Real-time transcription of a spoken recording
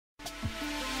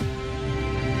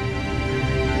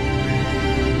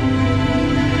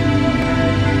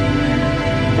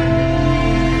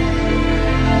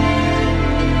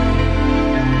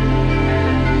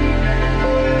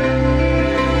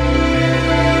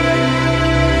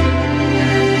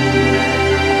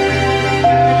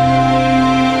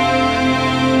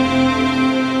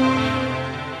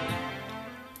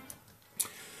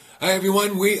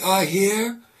everyone. We are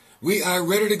here. We are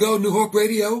ready to go. New Hope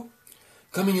Radio,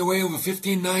 coming your way over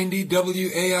 1590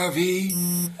 WARV,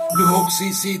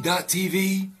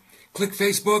 newhopecc.tv. Click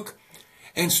Facebook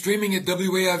and streaming at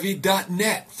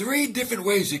WARV.net. 3 different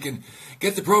ways you can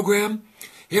get the program.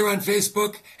 Here on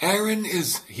Facebook, Aaron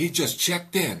he just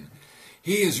checked in.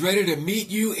 He is ready to meet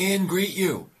you and greet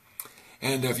you.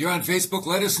 And if you're on Facebook,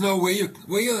 let us know where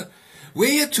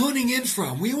you're tuning in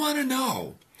from. We want to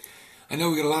know. I know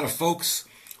we got a lot of folks,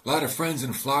 a lot of friends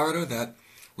in Florida that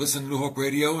listen to New Hope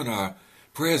Radio, and our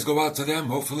prayers go out to them.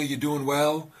 Hopefully you're doing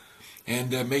well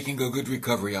and making a good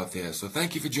recovery out there. So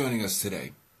thank you for joining us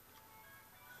today.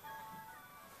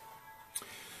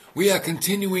 We are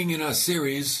continuing in our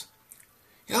series.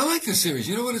 I like this series.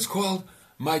 You know what it's called?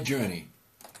 My Journey.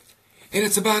 And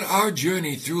it's about our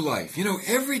journey through life. You know,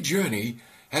 every journey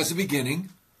has a beginning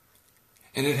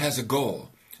and it has a goal,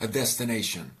 a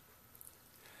destination.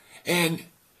 And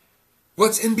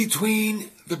what's in between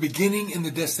the beginning and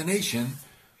the destination,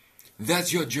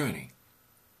 that's your journey.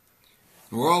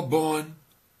 We're all born.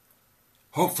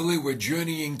 Hopefully we're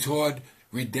journeying toward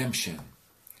redemption.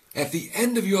 At the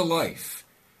end of your life,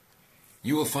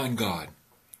 you will find God.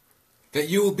 That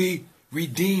you will be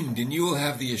redeemed and you will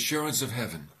have the assurance of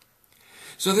heaven.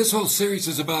 So this whole series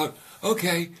is about,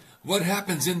 okay, what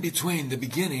happens in between the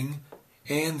beginning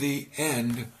and the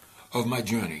end of my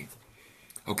journey?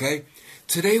 Okay?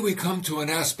 Today we come to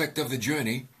an aspect of the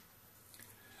journey.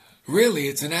 Really,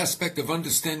 it's an aspect of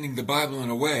understanding the Bible in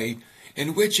a way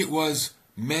in which it was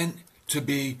meant to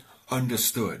be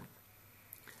understood.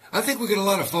 I think we get a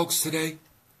lot of folks today,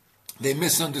 they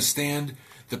misunderstand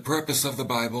the purpose of the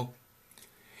Bible,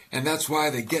 and that's why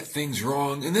they get things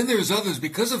wrong. And then there's others,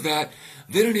 because of that,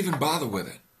 they don't even bother with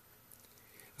it.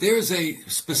 There is a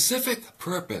specific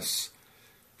purpose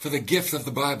for the gift of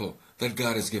the Bible that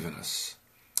God has given us.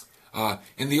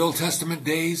 In the Old Testament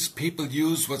days, people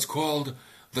used what's called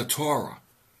the Torah.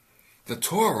 The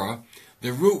Torah,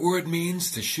 the root word means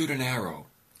to shoot an arrow,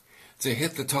 to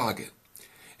hit the target.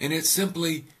 And it's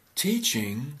simply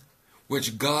teaching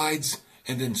which guides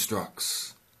and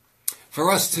instructs.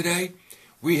 For us today,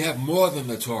 we have more than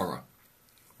the Torah.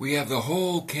 We have the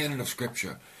whole canon of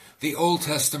Scripture, the Old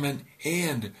Testament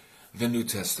and the New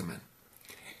Testament.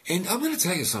 And I'm going to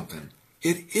tell you something.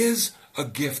 It is a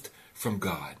gift from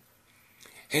God.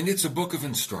 And it's a book of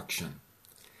instruction.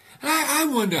 And I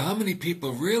wonder how many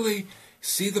people really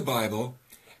see the Bible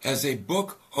as a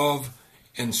book of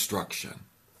instruction.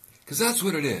 Because that's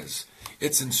what it is.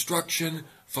 It's instruction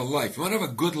for life. You want to have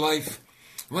a good life,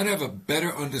 you want to have a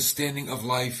better understanding of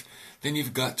life, then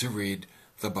you've got to read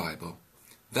the Bible.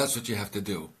 That's what you have to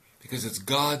do. Because it's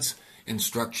God's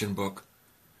instruction book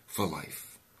for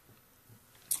life.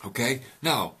 Okay?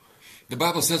 Now, the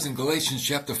Bible says in Galatians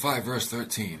chapter 5, verse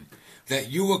 13, that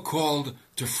you were called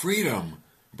to freedom,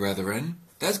 brethren.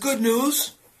 That's good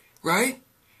news, right?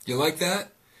 You like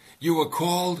that? You were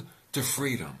called to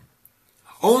freedom.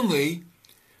 Only,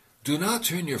 do not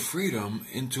turn your freedom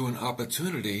into an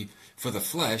opportunity for the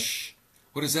flesh.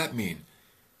 What does that mean?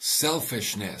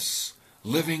 Selfishness.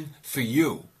 Living for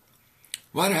you.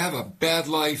 Want to have a bad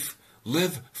life?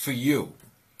 Live for you.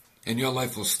 And your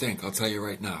life will stink, I'll tell you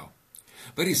right now.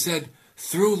 But he said,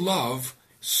 through love,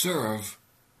 serve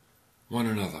one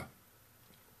another.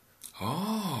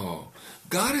 Oh,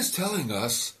 God is telling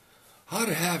us how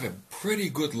to have a pretty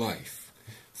good life.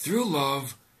 Through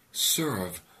love,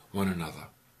 serve one another.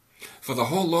 For the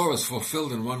whole law is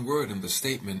fulfilled in one word in the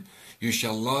statement, you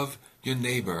shall love your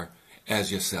neighbor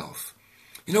as yourself.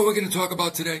 You know what we're going to talk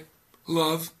about today?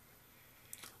 Love.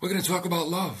 We're going to talk about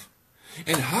love.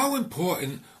 And how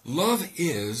important love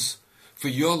is for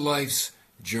your life's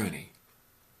journey.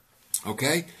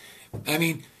 Okay? I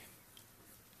mean,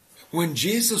 when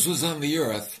Jesus was on the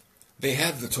earth, they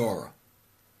had the Torah.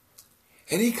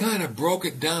 And he kind of broke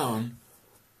it down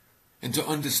into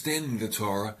understanding the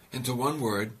Torah into one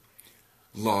word,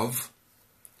 love.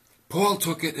 Paul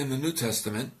took it in the New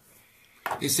Testament.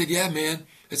 He said, yeah, man,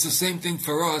 it's the same thing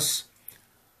for us.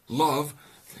 Love.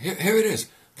 Here it is.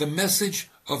 The message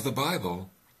of the Bible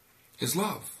is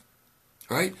love.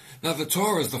 Right? Now, the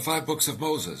Torah is the 5 books of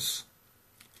Moses.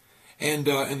 And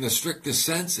in the strictest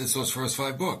sense, it's those first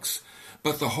 5 books.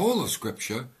 But the whole of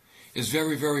Scripture is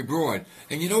very, very broad.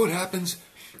 And you know what happens?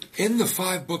 In the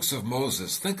 5 books of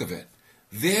Moses, think of it,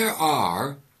 there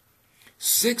are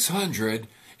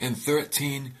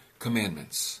 613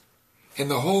 commandments in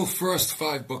the whole first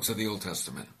 5 books of the Old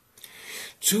Testament.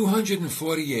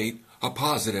 248 are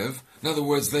positive. In other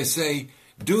words, they say,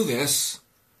 do this.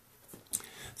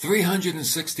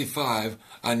 365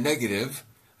 are negative.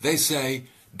 They say,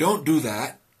 don't do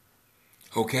that.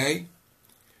 Okay?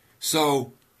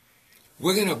 So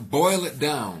we're going to boil it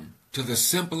down to the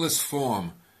simplest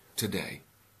form today.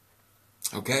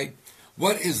 Okay?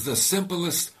 What is the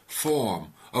simplest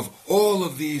form of all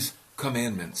of these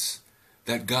commandments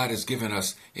that God has given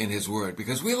us in His Word?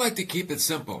 Because we like to keep it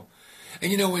simple.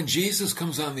 And you know, when Jesus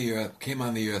came on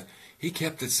the earth, He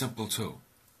kept it simple too.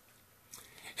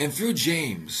 And through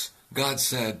James, God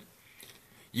said,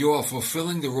 you are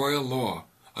fulfilling the royal law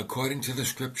according to the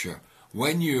Scripture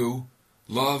when you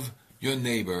love your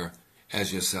neighbor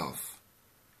as yourself.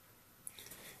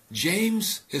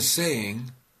 James is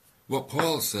saying what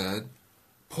Paul said.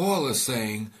 Paul is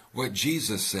saying what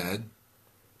Jesus said.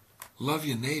 Love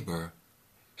your neighbor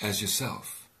as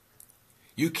yourself.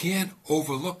 You can't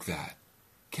overlook that,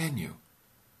 can you?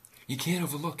 You can't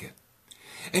overlook it.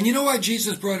 And you know why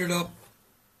Jesus brought it up?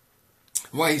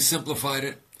 Why He simplified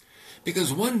it?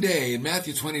 Because one day in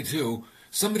Matthew 22,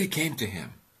 somebody came to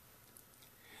Him.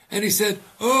 And he said,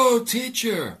 "Oh,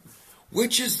 teacher,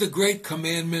 which is the great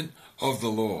commandment of the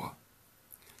law?"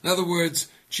 In other words,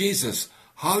 Jesus,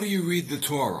 how do you read the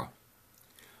Torah?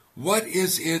 What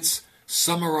is its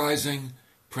summarizing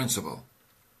principle?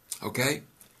 Okay?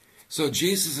 So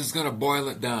Jesus is going to boil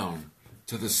it down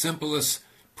to the simplest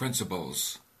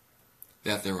principles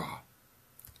that there are.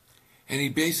 And He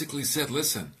basically said,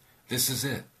 listen, this is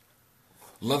it.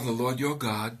 Love the Lord your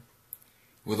God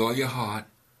with all your heart,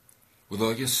 with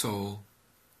all your soul,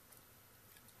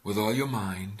 with all your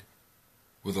mind,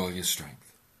 with all your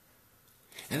strength.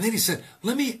 And then He said,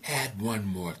 let me add one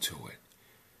more to it.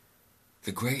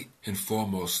 The great and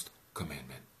foremost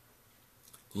commandment.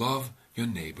 Love your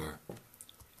neighbor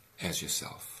as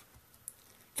yourself.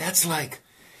 That's like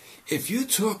if you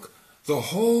took the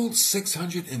whole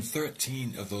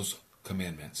 613 of those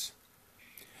commandments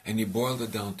and you boiled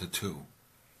it down to two.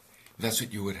 That's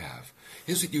what you would have.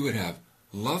 Here's what you would have.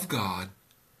 Love God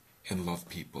and love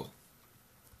people.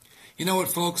 You know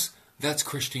what, folks? That's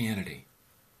Christianity.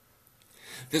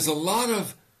 There's a lot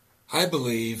of, I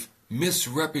believe,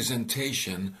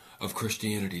 misrepresentation of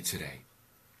Christianity today.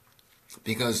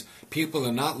 Because people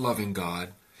are not loving God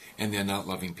and they're not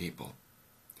loving people.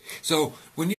 So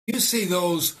when you see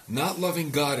those not loving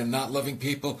God and not loving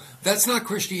people, that's not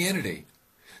Christianity.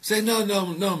 Say, no,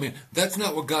 man, that's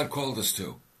not what God called us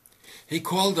to. He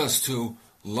called us to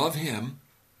love Him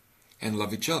and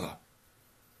love each other.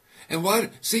 And why?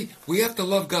 See, we have to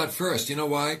love God first. You know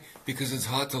why? Because it's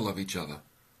hard to love each other.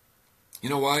 You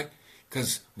know why?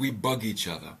 Because we bug each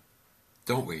other,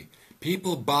 don't we?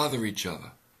 People bother each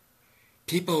other.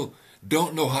 People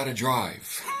don't know how to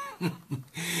drive.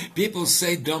 People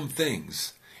say dumb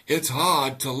things. It's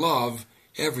hard to love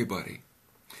everybody.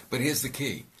 But here's the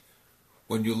key.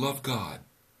 When you love God,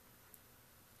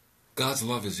 God's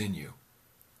love is in you.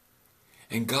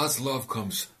 And God's love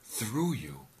comes through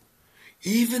you,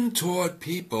 even toward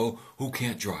people who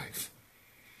can't drive.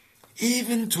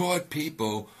 Even toward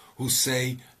people who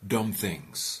say dumb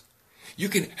things. You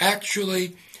can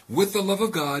actually, with the love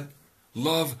of God,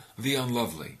 love the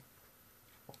unlovely.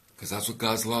 Because that's what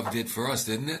God's love did for us,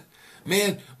 didn't it?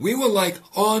 Man, we were like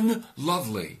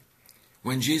unlovely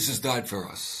when Jesus died for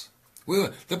us.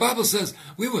 The Bible says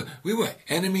we were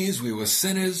enemies, we were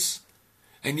sinners,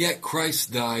 and yet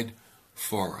Christ died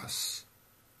for us.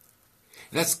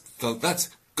 That's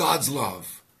God's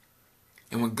love.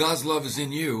 And when God's love is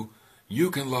in you, you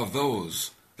can love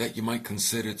those that you might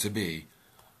consider to be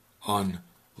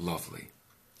unlovely.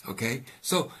 Okay?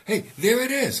 So, hey, there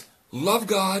it is. Love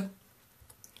God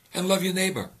and love your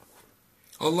neighbor.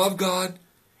 Or love God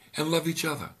and love each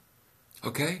other.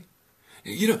 Okay?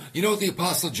 You know what the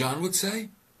Apostle John would say?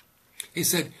 He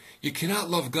said, you cannot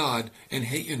love God and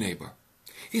hate your neighbor.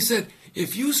 He said,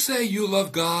 if you say you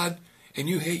love God and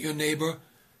you hate your neighbor,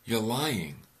 you're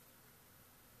lying.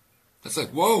 That's like,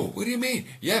 whoa, what do you mean?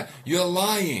 Yeah, you're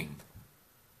lying.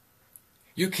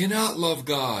 You cannot love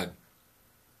God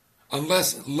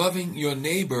unless loving your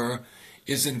neighbor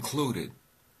is included.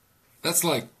 That's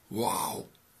like, wow.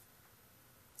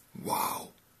 Wow.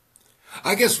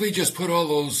 I guess we just put all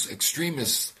those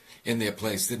extremists in their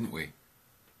place, didn't we?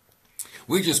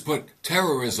 We just put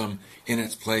terrorism in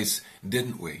its place,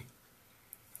 didn't we?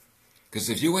 Because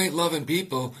if you ain't loving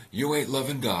people, you ain't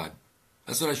loving God.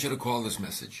 That's what I should have called this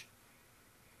message.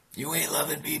 You ain't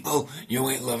loving people, you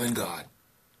ain't loving God.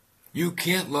 You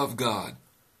can't love God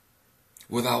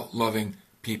without loving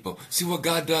people. See what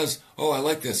God does? Oh, I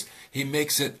like this. He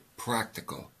makes it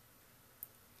practical.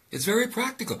 It's very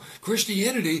practical.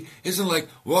 Christianity isn't like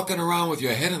walking around with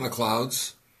your head in the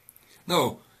clouds.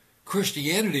 No,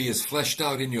 Christianity is fleshed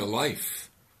out in your life.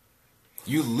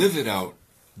 You live it out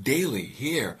daily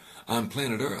here on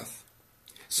planet Earth.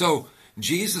 So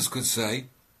Jesus could say,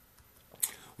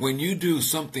 when you do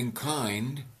something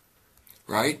kind,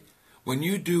 right? When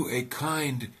you do a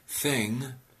kind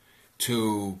thing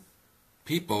to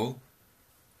people,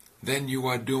 then you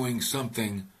are doing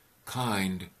something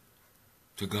kind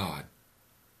to God.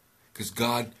 Because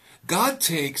God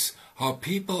takes how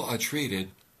people are treated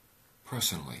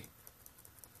personally.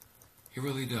 He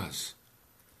really does.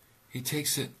 He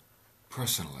takes it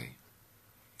personally.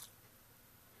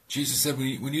 Jesus said,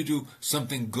 when you do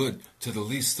something good to the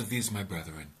least of these, my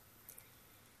brethren,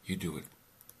 you do it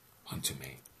unto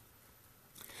me.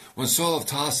 When Saul of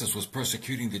Tarsus was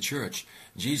persecuting the church,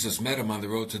 Jesus met him on the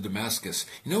road to Damascus.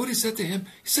 You know what he said to him?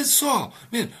 He said, Saul,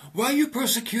 man, why are you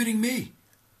persecuting me?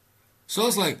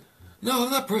 Saul's like, no,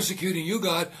 I'm not persecuting you,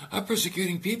 God. I'm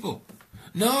persecuting people.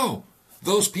 No,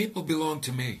 those people belong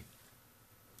to me.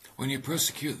 When you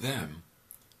persecute them,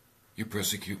 you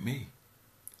persecute me.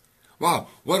 Wow,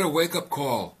 what a wake-up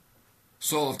call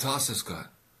Saul of Tarsus got.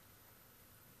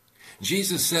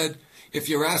 Jesus said, if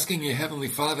you're asking your Heavenly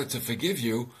Father to forgive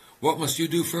you, what must you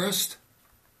do first?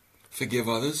 Forgive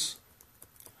others.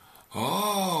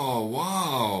 Oh,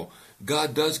 wow.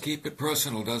 God does keep it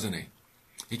personal, doesn't he?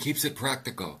 He keeps it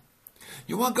practical.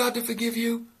 You want God to forgive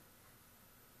you?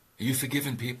 Are you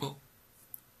forgiving people?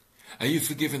 Are you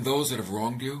forgiving those that have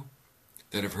wronged you,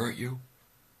 that have hurt you?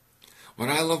 When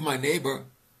I love my neighbor,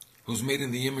 who's made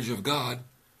in the image of God,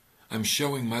 I'm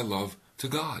showing my love to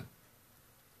God.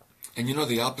 And you know,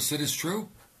 the opposite is true.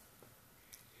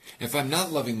 If I'm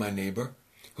not loving my neighbor,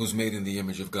 who's made in the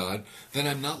image of God, then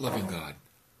I'm not loving God.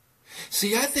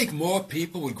 See, I think more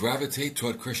people would gravitate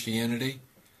toward Christianity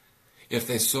if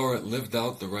they saw it lived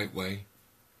out the right way.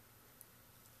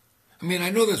 I mean,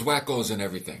 I know there's wackos and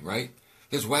everything, right?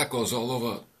 There's wackos all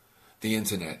over the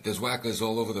internet. There's wackos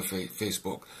all over the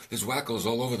Facebook. There's wackos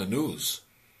all over the news.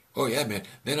 Oh yeah, man,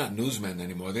 they're not newsmen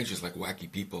anymore. They're just like wacky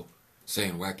people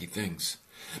saying wacky things.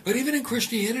 But even in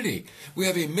Christianity, we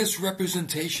have a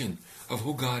misrepresentation of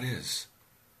who God is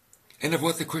and of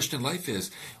what the Christian life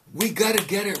is. We got to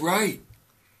get it right.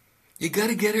 You got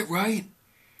to get it right.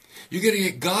 You got to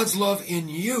get God's love in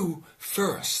you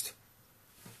first.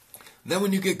 Then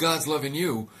when you get God's love in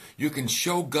you, you can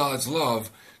show God's love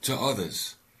to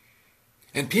others.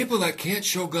 And people that can't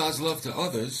show God's love to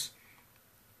others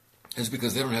is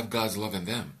because they don't have God's love in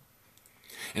them.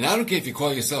 And I don't care if you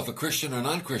call yourself a Christian or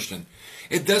non-Christian.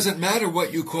 It doesn't matter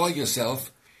what you call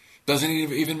yourself. Doesn't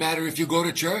even matter if you go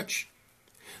to church.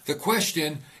 The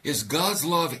question is God's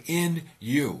love in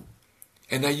you.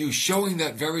 And are you showing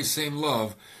that very same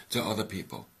love to other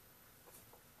people?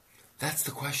 That's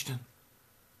the question.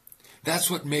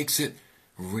 That's what makes it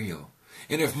real.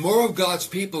 And if more of God's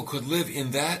people could live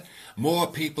in that, more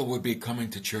people would be coming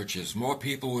to churches. More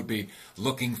people would be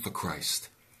looking for Christ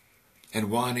and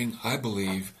wanting, I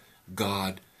believe,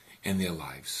 God in their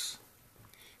lives.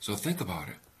 So think about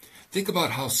it. Think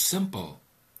about how simple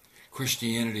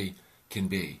Christianity can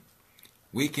be.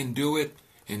 We can do it,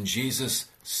 and Jesus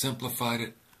simplified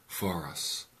it for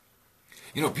us.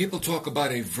 You know, people talk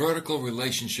about a vertical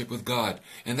relationship with God,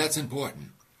 and that's important.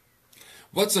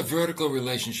 What's a vertical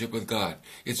relationship with God?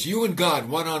 It's you and God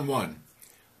one-on-one.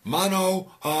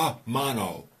 Mano a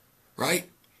mano. Right?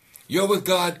 You're with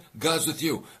God, God's with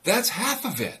you. That's half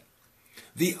of it.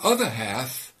 The other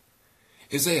half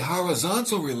is a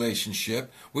horizontal relationship,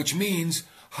 which means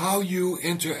how you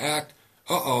interact,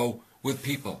 with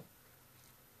people.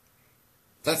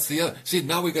 That's the other. See,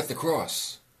 now we got the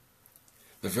cross.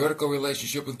 The vertical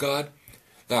relationship with God,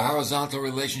 the horizontal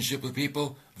relationship with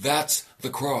people, that's the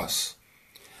cross.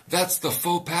 That's the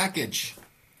full package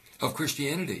of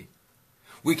Christianity.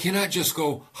 We cannot just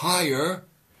go higher.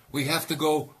 We have to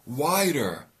go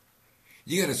wider.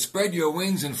 You got to spread your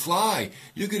wings and fly.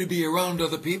 You're going to be around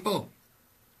other people.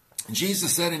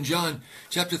 Jesus said in John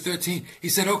chapter 13, he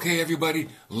said, okay, everybody,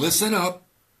 listen up.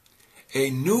 A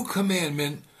new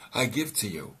commandment I give to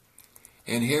you.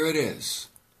 And here it is,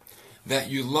 that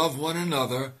you love one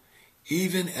another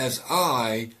even as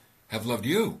I have loved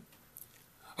you.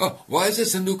 Oh, why is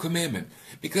this a new commandment?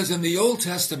 Because in the Old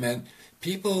Testament,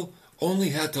 people only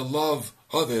had to love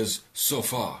others so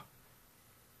far.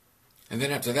 And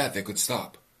then after that, they could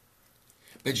stop.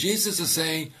 But Jesus is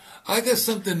saying, I got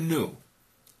something new.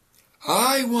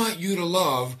 I want you to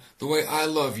love the way I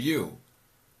love you.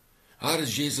 How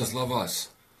does Jesus love us?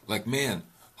 Like man,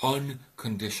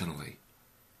 unconditionally.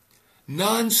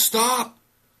 Non-stop.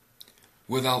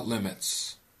 Without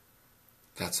limits.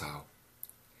 That's how.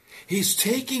 He's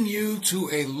taking you to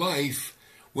a life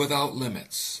without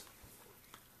limits.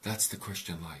 That's the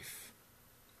Christian life.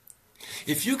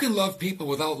 If you can love people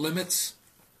without limits,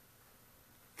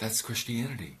 that's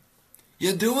Christianity.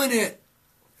 You're doing it.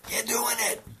 You're doing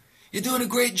it. You're doing a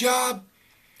great job.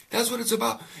 That's what it's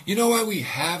about. You know why we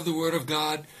have the Word of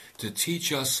God? To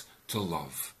teach us to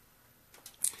love.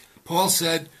 Paul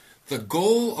said, the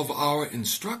goal of our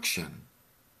instruction,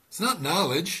 it's not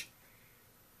knowledge.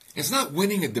 It's not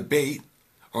winning a debate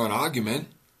or an argument.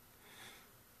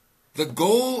 The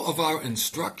goal of our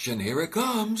instruction, here it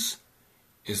comes,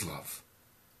 is love.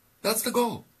 That's the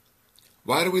goal.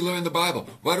 Why do we learn the Bible?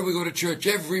 Why do we go to church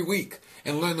every week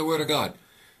and learn the Word of God?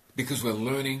 Because we're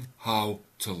learning how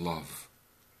to love.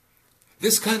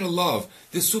 This kind of love,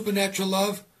 this supernatural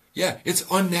love, yeah, it's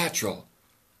unnatural.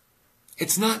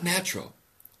 It's not natural.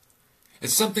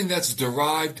 It's something that's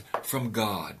derived from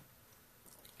God.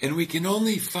 And we can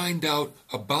only find out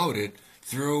about it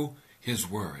through His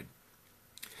Word.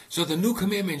 So the new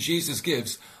commandment Jesus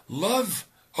gives, love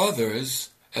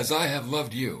others as I have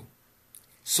loved you.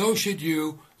 So should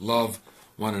you love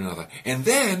one another. And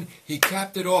then he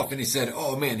capped it off and he said,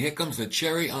 oh man, here comes the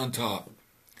cherry on top.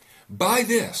 By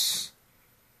this,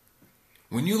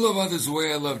 when you love others the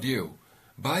way I loved you,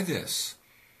 by this,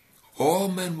 all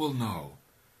men will know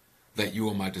that you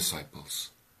are my disciples,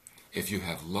 if you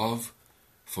have love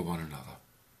for one another.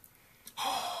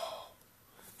 Oh,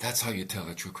 that's how you tell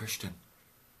a true Christian.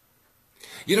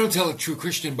 You don't tell a true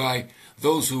Christian by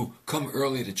those who come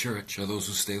early to church or those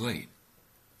who stay late.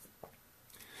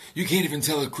 You can't even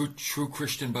tell a true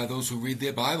Christian by those who read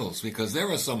their Bibles, because there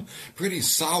are some pretty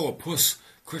sourpuss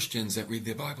Christians that read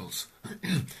their Bibles.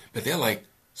 But they're like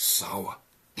sour.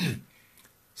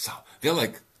 They're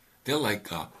like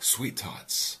sweet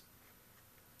tarts.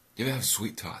 You ever have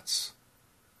sweet tarts?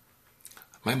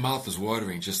 My mouth is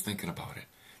watering just thinking about it.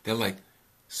 They're like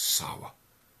sour.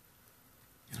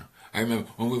 You know, I remember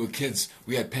when we were kids,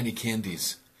 we had penny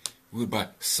candies. We would buy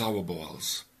sour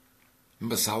balls.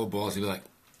 Remember sour balls? You'd be like,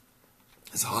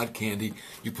 it's hard candy.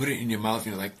 You put it in your mouth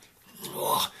and you're like,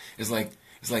 ugh. It's like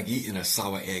eating a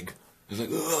sour egg. It's like,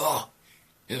 ugh.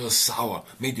 It was sour.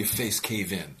 Made your face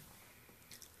cave in.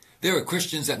 There are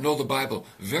Christians that know the Bible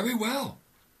very well,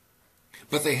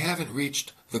 but they haven't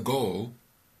reached the goal.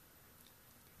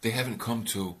 They haven't come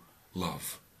to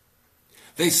love.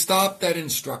 They stopped at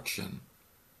instruction.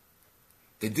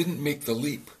 They didn't make the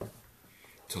leap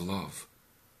to love.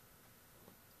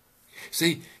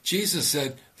 See, Jesus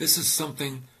said, this is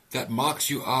something that marks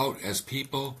you out as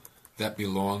people that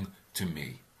belong to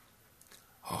me.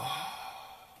 Oh,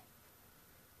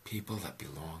 people that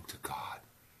belong to God.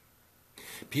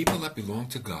 People that belong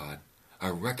to God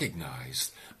are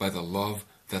recognized by the love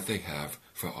that they have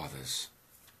for others.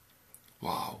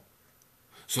 Wow.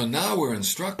 So now we're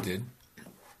instructed,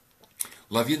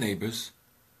 love your neighbors,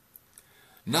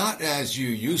 not as you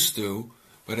used to,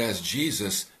 but as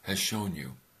Jesus has shown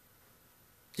you.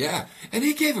 Yeah, and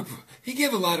he gave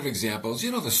a lot of examples.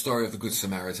 You know the story of the Good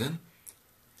Samaritan.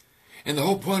 And the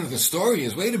whole point of the story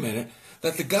is, wait a minute,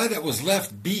 that the guy that was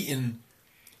left beaten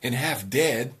and half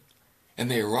dead, and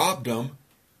they robbed him,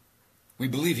 we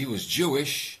believe he was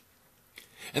Jewish,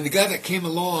 and the guy that came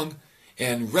along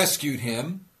and rescued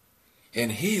him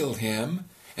and healed him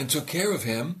and took care of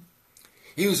him,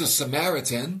 he was a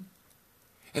Samaritan,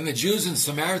 and the Jews and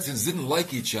Samaritans didn't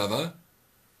like each other.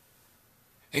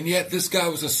 And yet this guy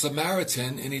was a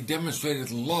Samaritan, and he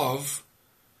demonstrated love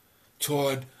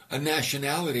toward a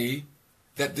nationality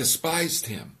that despised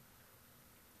him.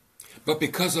 But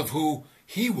because of who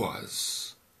he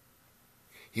was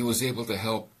able to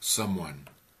help someone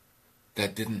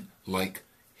that didn't like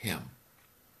him.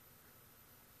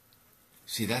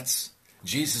 See,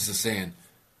 Jesus is saying,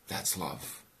 that's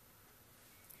love.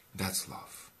 That's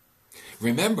love.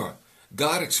 Remember,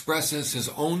 God expresses his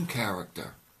own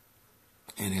character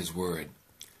in his word.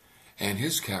 And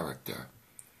his character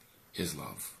is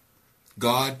love.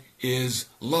 God is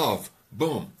love.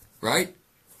 Boom. Right?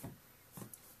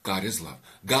 God is love.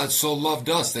 God so loved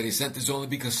us that he sent his only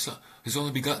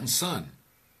begotten Son,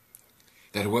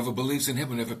 that whoever believes in him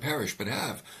will never perish but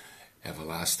have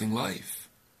everlasting life.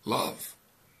 Love.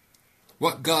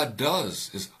 What God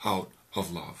does is out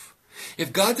of love.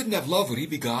 If God didn't have love, would he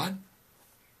be God?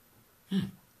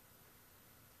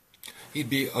 He'd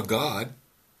be a God.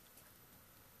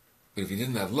 But if he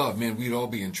didn't have love, man, we'd all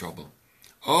be in trouble.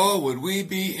 Oh, would we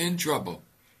be in trouble?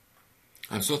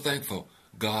 I'm so thankful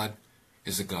God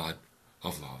is a God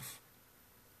of love.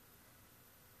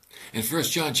 In 1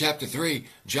 John chapter 3,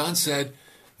 John said,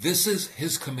 this is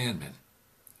his commandment,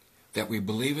 that we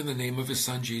believe in the name of his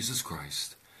Son, Jesus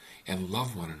Christ, and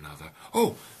love one another.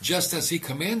 Oh, just as he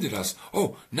commanded us.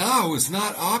 Oh, now it's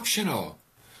not optional.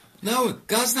 No,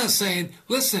 God's not saying,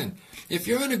 listen, if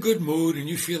you're in a good mood and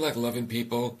you feel like loving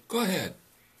people, go ahead.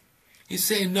 He's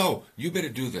saying, no, you better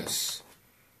do this.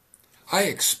 I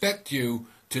expect you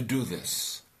to do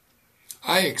this.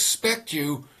 I expect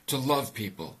you to love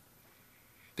people.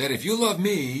 That if you love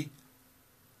me,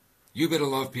 you better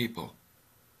love people.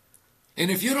 And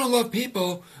if you don't love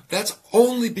people, that's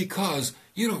only because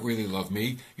you don't really love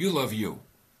me. You love you.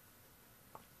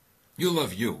 You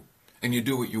love you. And you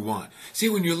do what you want. See,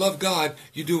 when you love God,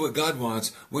 you do what God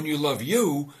wants. When you love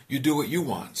you, you do what you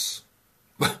wants.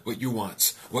 What you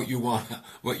want. What you want.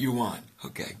 What you want.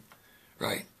 Okay.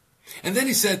 Right. And then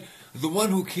he said, the one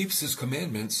who keeps his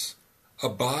commandments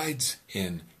abides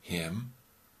in him,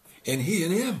 and he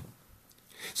in him.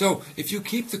 So if you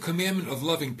keep the commandment of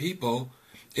loving people,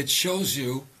 it shows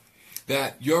you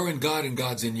that you're in God and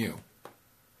God's in you.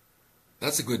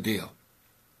 That's a good deal.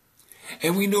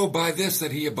 And we know by this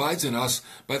that he abides in us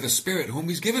by the Spirit whom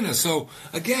he's given us. So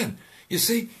again, you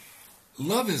see,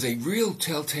 love is a real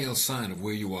telltale sign of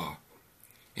where you are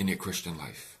in your Christian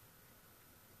life.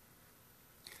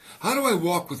 How do I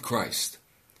walk with Christ?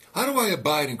 How do I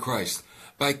abide in Christ?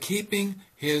 By keeping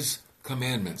his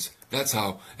commandments. That's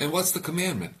how. And what's the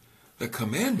commandment? The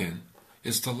commandment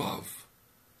is to love.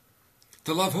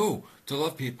 To love who? To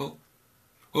love people.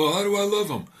 Well, how do I love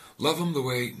them? Love them the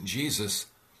way Jesus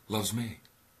loves me.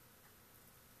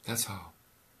 That's how.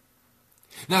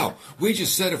 Now, we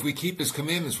just said if we keep his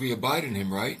commandments, we abide in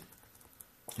him, right?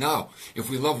 Now, if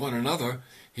we love one another,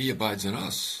 he abides in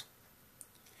us.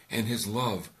 And his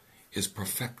love is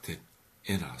perfected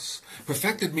in us.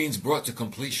 Perfected means brought to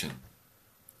completion.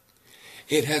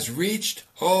 It has reached,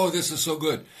 oh, this is so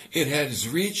good. It has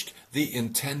reached the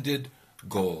intended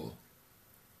goal.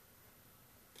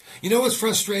 You know what's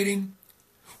frustrating?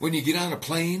 When you get on a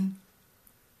plane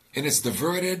and it's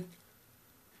diverted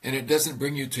and it doesn't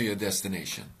bring you to your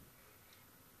destination.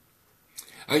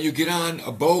 Or you get on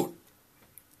a boat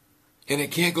and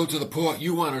it can't go to the port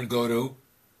you wanted to go to.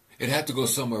 It had to go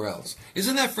somewhere else.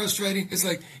 Isn't that frustrating? It's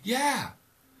like, yeah.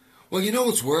 Well, you know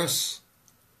what's worse?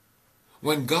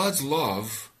 When God's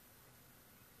love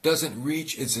doesn't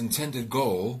reach its intended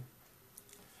goal,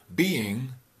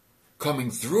 being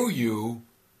coming through you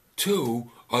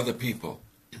to other people.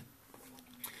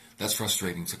 That's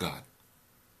frustrating to God.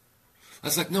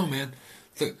 That's like, no, man.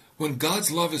 When God's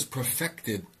love is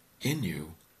perfected in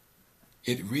you,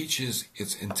 it reaches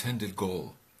its intended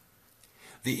goal.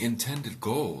 The intended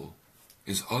goal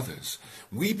is others.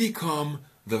 We become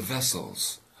the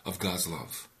vessels of God's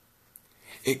love.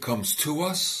 It comes to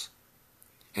us,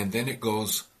 and then it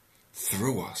goes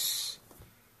through us.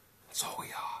 That's all we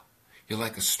are. You're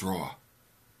like a straw.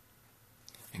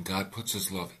 And God puts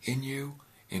his love in you,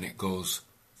 and it goes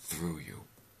through you.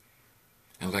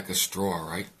 And like a straw,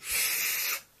 right?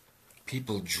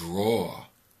 People draw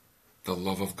the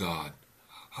love of God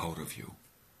out of you.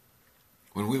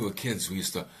 When we were kids,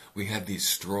 we had these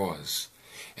straws,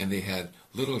 and they had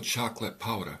little chocolate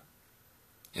powder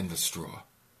in the straw.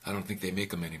 I don't think they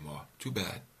make them anymore. Too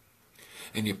bad.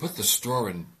 And you put the straw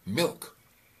in milk,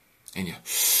 and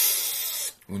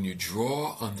when you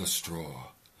draw on the straw,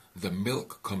 the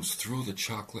milk comes through the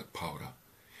chocolate powder,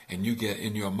 and you get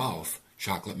in your mouth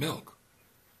chocolate milk.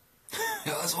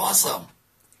 That was awesome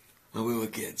when we were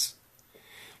kids.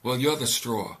 Well, you're the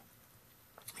straw,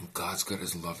 and God's got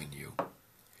his love in you.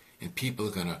 And people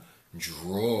are going to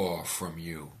draw from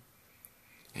you.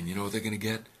 And you know what they're going to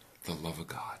get? The love of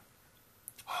God.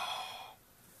 Oh.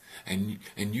 And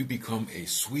you become a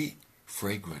sweet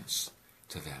fragrance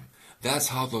to them. That's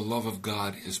how the love of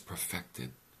God is perfected.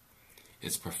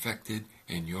 It's perfected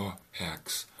in your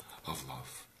acts of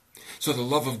love. So the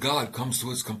love of God comes to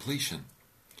its completion.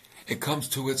 It comes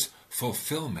to its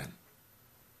fulfillment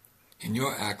in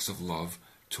your acts of love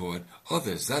toward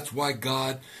others. That's why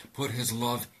God put his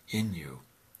love in you.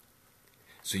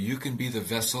 So you can be the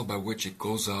vessel by which it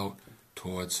goes out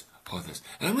towards others.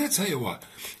 And I'm going to tell you what,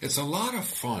 it's a lot of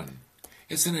fun.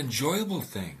 It's an enjoyable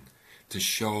thing to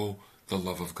show the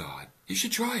love of God. You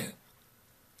should try it.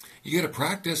 You got to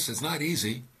practice. It's not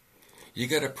easy. You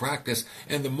got to practice.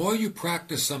 And the more you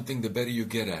practice something, the better you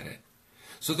get at it.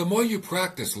 So the more you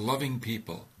practice loving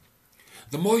people,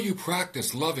 the more you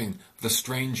practice loving the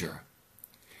stranger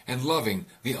and loving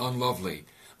the unlovely,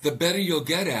 the better you'll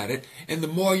get at it, and the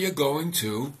more you're going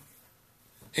to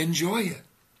enjoy it.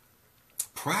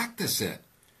 Practice it.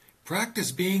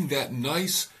 Practice being that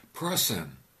nice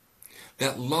person,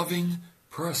 that loving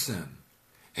person,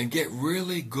 and get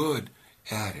really good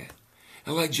at it.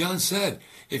 And like John said,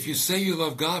 if you say you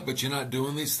love God but you're not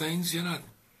doing these things, you're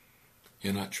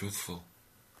not truthful.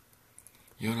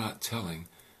 You're not telling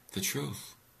the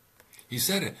truth. He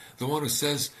said it. The one who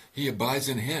says he abides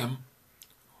in him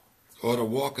ought to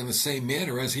walk in the same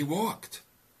manner as he walked.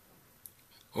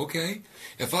 Okay?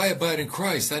 If I abide in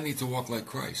Christ, I need to walk like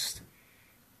Christ.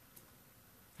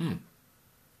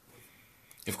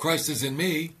 If Christ is in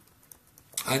me,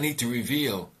 I need to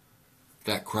reveal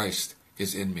that Christ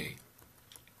is in me.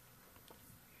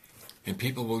 And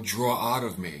people will draw out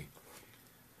of me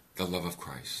the love of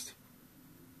Christ.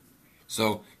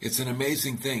 So it's an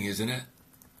amazing thing, isn't it?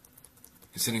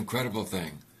 It's an incredible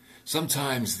thing.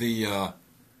 Sometimes the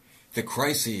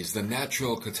crises, the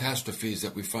natural catastrophes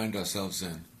that we find ourselves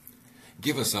in,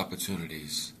 give us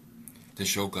opportunities to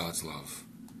show God's love.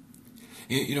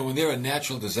 You know, when there are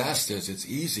natural disasters, it's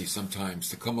easy sometimes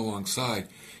to come alongside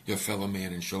your fellow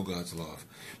man and show God's love.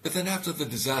 But then after the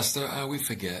disaster, we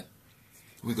forget.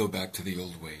 We go back to the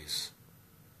old ways.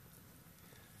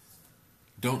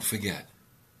 Don't forget.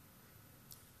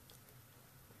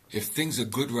 If things are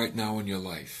good right now in your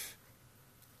life,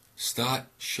 start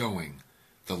showing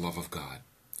the love of God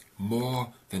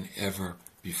more than ever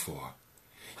before.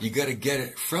 You got to get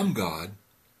it from God.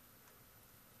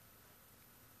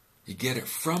 You get it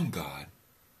from God,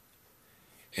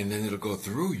 and then it'll go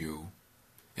through you,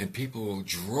 and people will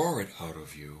draw it out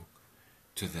of you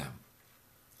to them.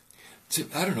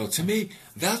 To me,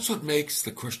 that's what makes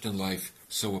the Christian life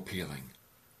so appealing.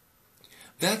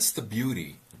 That's the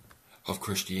beauty of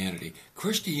Christianity.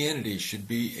 Christianity should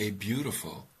be a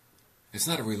beautiful, it's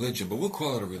not a religion, but we'll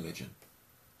call it a religion.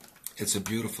 It's a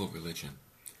beautiful religion.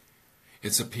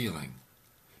 It's appealing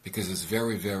because it's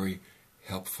very, very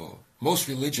helpful. Most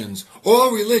religions,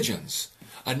 all religions,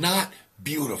 are not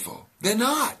beautiful. They're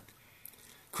not.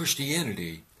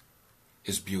 Christianity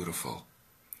is beautiful.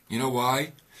 You know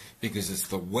why? Because it's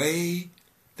the way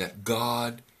that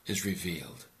God is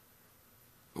revealed.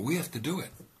 But we have to do it.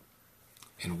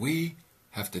 And we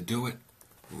have to do it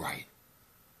right.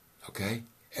 Okay?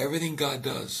 Everything God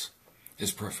does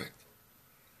is perfect.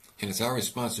 And it's our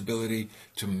responsibility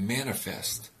to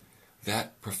manifest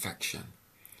that perfection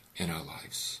in our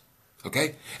lives.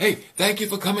 Okay? Hey, thank you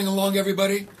for coming along,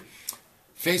 everybody.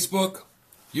 Facebook,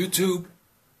 YouTube,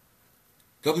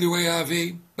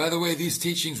 WARV. By the way, these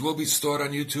teachings will be stored on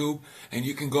YouTube, and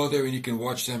you can go there and you can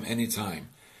watch them anytime.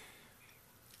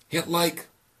 Hit like,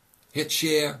 hit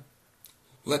share,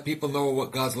 let people know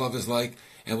what God's love is like,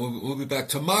 and we'll be back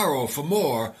tomorrow for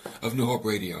more of New Hope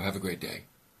Radio. Have a great day.